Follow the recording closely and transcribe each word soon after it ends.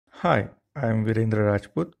Hi, I am Virendra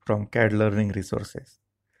Rajput from CAD Learning Resources.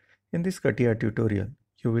 In this Catia tutorial,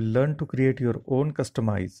 you will learn to create your own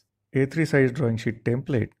customized A3 size drawing sheet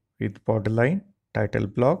template with borderline, title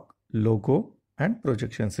block, logo, and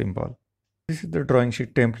projection symbol. This is the drawing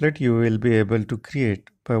sheet template you will be able to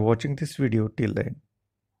create by watching this video till the end.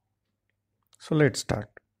 So let's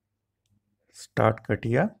start. Start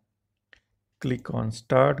Catia. Click on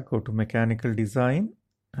Start, go to Mechanical Design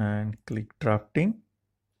and click Drafting.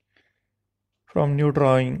 From New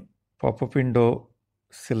Drawing pop-up window,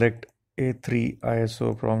 select A3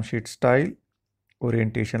 ISO from Sheet Style,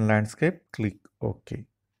 Orientation Landscape, click OK.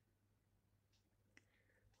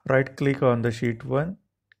 Right-click on the Sheet 1,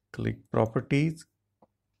 click Properties,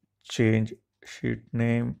 change Sheet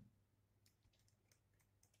Name,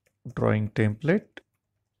 Drawing Template.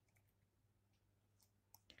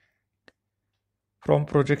 From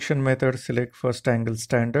Projection Method, select First Angle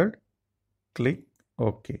Standard, click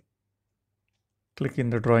OK. Click in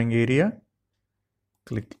the drawing area,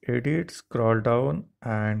 click Edit, scroll down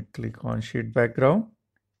and click on Sheet Background.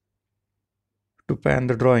 To pan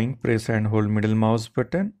the drawing, press and hold middle mouse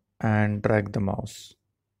button and drag the mouse.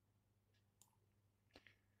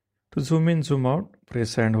 To zoom in, zoom out,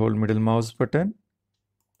 press and hold middle mouse button,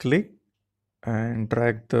 click and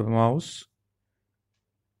drag the mouse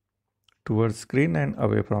towards screen and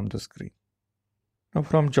away from the screen. Now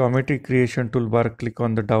from Geometry Creation toolbar, click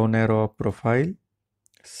on the down arrow of Profile,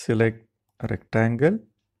 select a rectangle,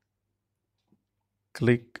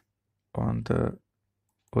 click on the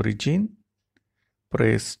origin,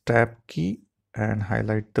 press Tab key and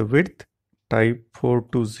highlight the width, type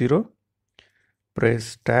 420,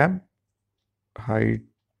 press Tab, height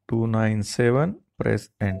 297, press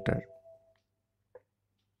Enter.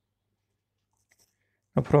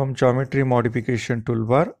 Now from Geometry Modification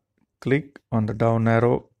toolbar, click on the down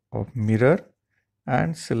arrow of Mirror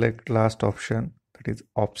and select last option, that is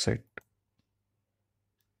Offset.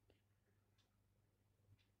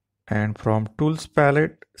 And from Tools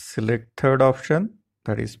palette, select third option,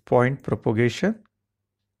 that is Point Propagation.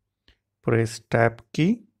 Press Tab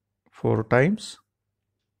key 4 times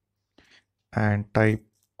and type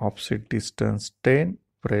offset distance 10,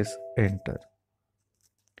 press Enter.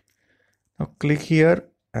 Now click here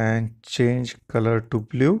and change color to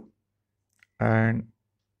blue and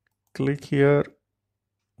click here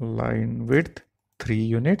line width 3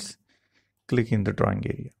 units, click in the drawing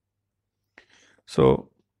area.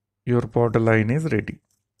 So your border line is ready.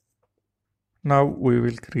 Now we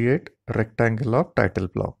will create a rectangle of title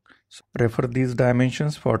block. So refer these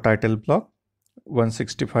dimensions for title block: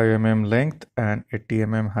 165 mm length and 80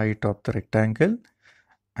 mm height of the rectangle,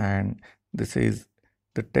 and this is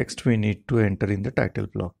the text we need to enter in the title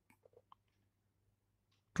block.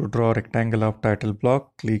 To draw a rectangle of title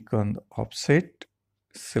block, click on the offset,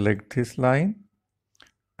 select this line,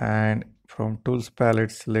 and from Tools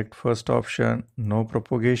palette, select first option, No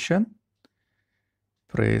Propagation.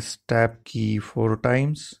 Press Tab key 4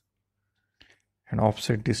 times and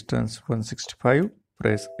offset distance 165,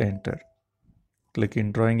 press Enter. Click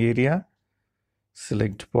in drawing area,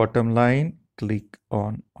 select bottom line, click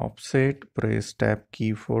on offset, press Tab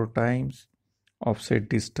key 4 times, offset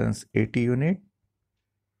distance 80 unit,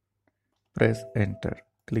 press Enter.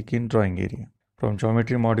 Click in drawing area. From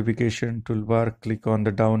Geometry Modification toolbar, click on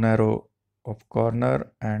the down arrow of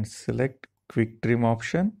corner and select Quick Trim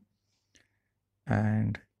option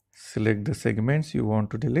and select the segments you want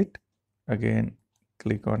to delete. Again,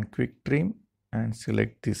 click on Quick Trim and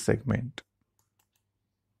select this segment.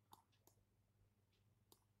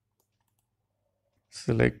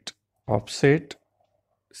 Select Offset,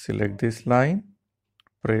 select this line,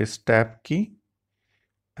 press Tab key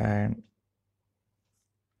and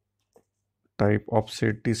type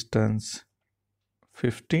offset distance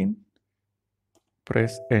 15,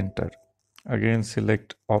 press Enter. Again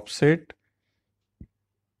select Offset,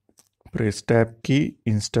 press Tab key,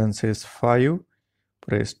 instances 5,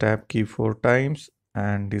 press Tab key 4 times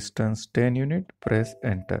and distance 10 unit, press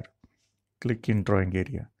Enter. Click in drawing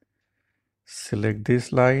area. Select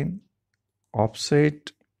this line,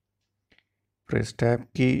 offset, press Tab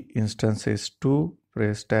key, instances 2,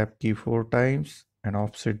 press Tab key 4 times and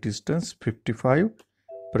offset distance 55,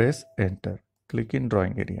 press Enter. Click in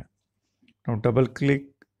drawing area. Now double click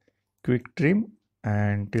Quick Trim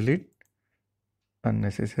and delete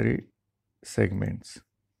unnecessary segments.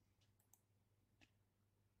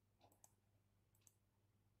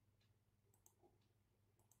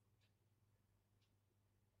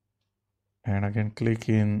 And again click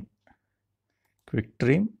in Quick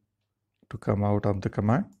Trim to come out of the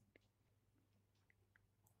command.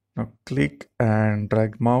 Now click and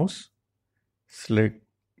drag mouse, select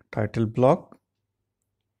title block.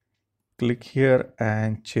 Click here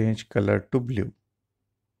and change color to blue.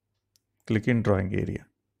 Click in drawing area.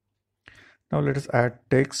 Now let us add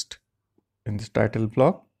text in this title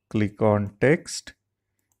block. Click on text.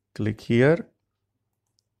 Click here.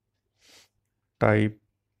 Type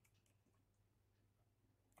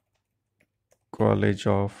College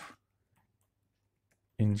of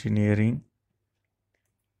Engineering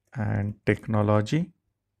and Technology.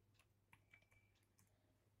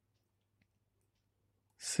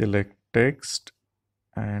 Select text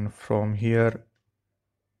and from here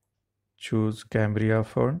choose Cambria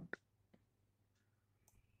font.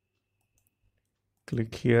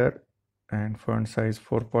 Click here and font size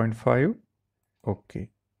 4.5. OK.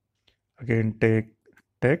 Again take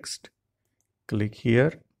text. Click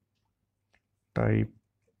here. Type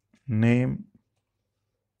name.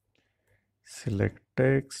 Select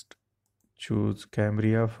text. Choose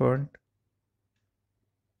Cambria font.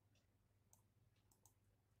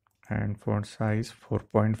 And font size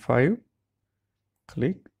 4.5.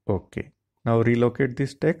 Click OK. Now relocate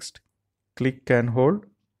this text. Click and hold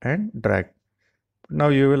and drag. Now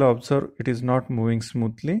you will observe it is not moving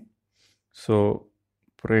smoothly. So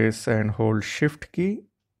press and hold Shift key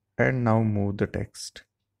and now move the text.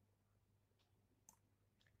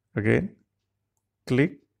 Again,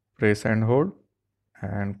 click, press and hold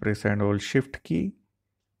Shift key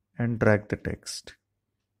and drag the text.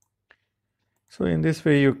 So in this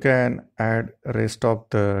way you can add rest of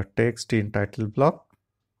the text in title block.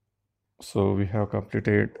 So we have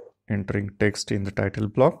completed entering text in the title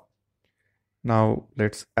block. Now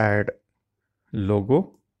let's add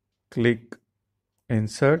logo. Click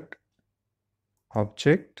Insert,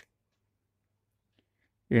 Object.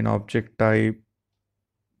 In Object type,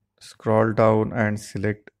 scroll down and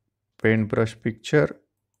select Paintbrush Picture.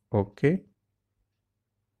 OK.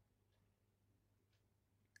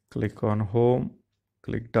 Click on Home.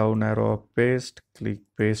 Click down arrow of Paste. Click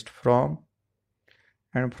Paste From.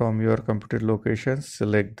 And from your computer location,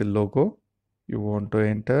 select the logo you want to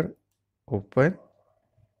enter. Open.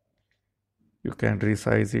 You can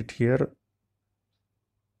resize it here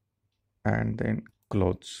and then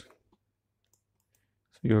close.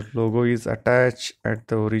 So your logo is attached at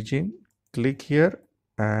the origin. Click here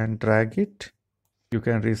and drag it. You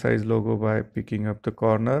can resize logo by picking up the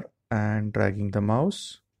corner and dragging the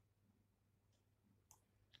mouse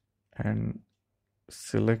and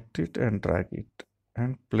select it and drag it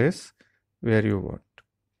and place where you want.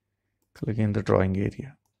 Click in the drawing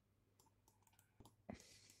area.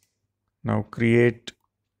 Now create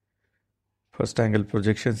first angle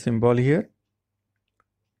projection symbol here.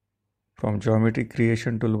 From geometry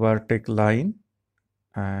creation toolbar, take line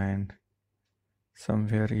and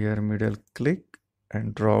somewhere here middle click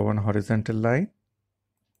and draw one horizontal line.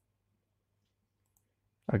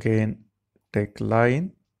 Again take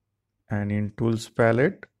line and in tools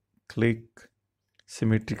palette click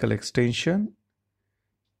symmetrical extension.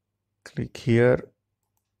 Click here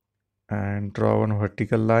and draw one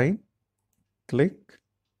vertical line. Click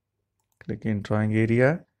in drawing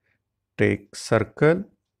area, take circle,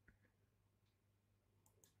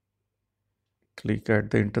 click at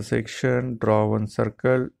the intersection, draw one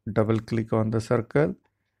circle, double click on the circle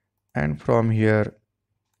and from here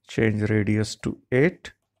change radius to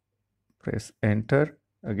 8, press enter.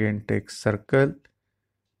 Again take circle,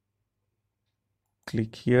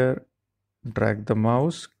 click here, drag the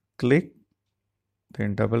mouse, click,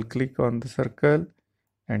 then double click on the circle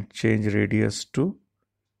and change radius to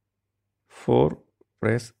 4,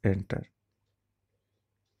 press enter.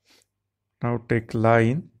 Now take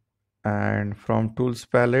line and from tools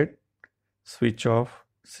palette switch off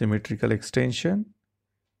symmetrical extension.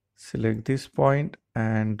 Select this point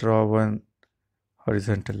and draw one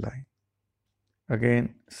horizontal line.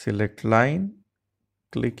 Again select line,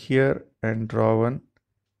 click here and draw one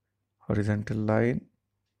horizontal line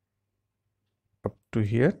up to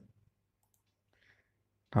here.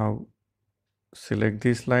 Now select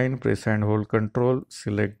this line, press and hold Control,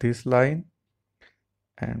 select this line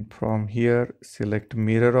and from here select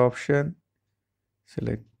mirror option,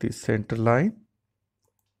 select this center line,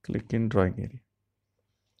 click in drawing area.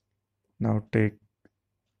 Now take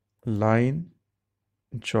line,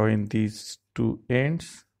 join these two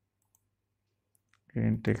ends,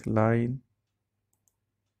 again take line,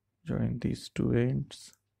 join these two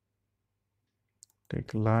ends,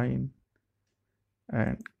 take line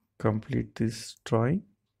and complete this drawing.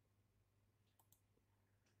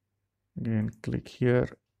 Again click here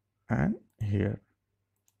and here.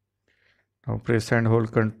 Now press and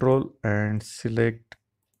hold Control and select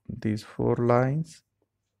these 4 lines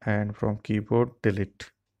and from keyboard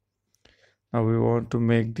delete. Now we want to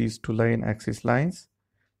make these two axis lines.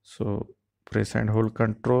 So press and hold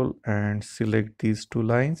Ctrl and select these two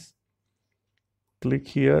lines. Click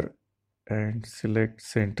here and select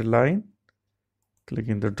center line. Click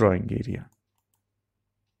in the drawing area.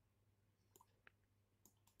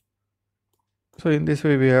 So in this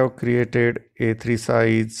way we have created A3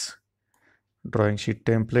 size drawing sheet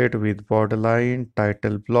template with borderline,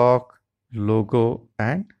 title block, logo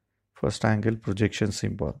and first angle projection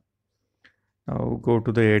symbol. Now go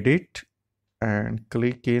to the edit and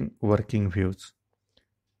click in working views.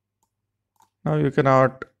 Now you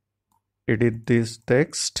cannot edit this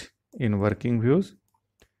text in working views,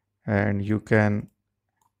 and you can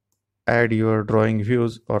add your drawing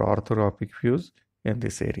views or orthographic views in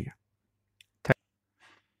this area.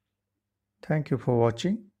 Thank you for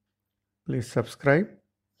watching. Please subscribe,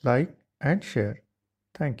 like and share.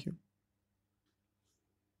 Thank you.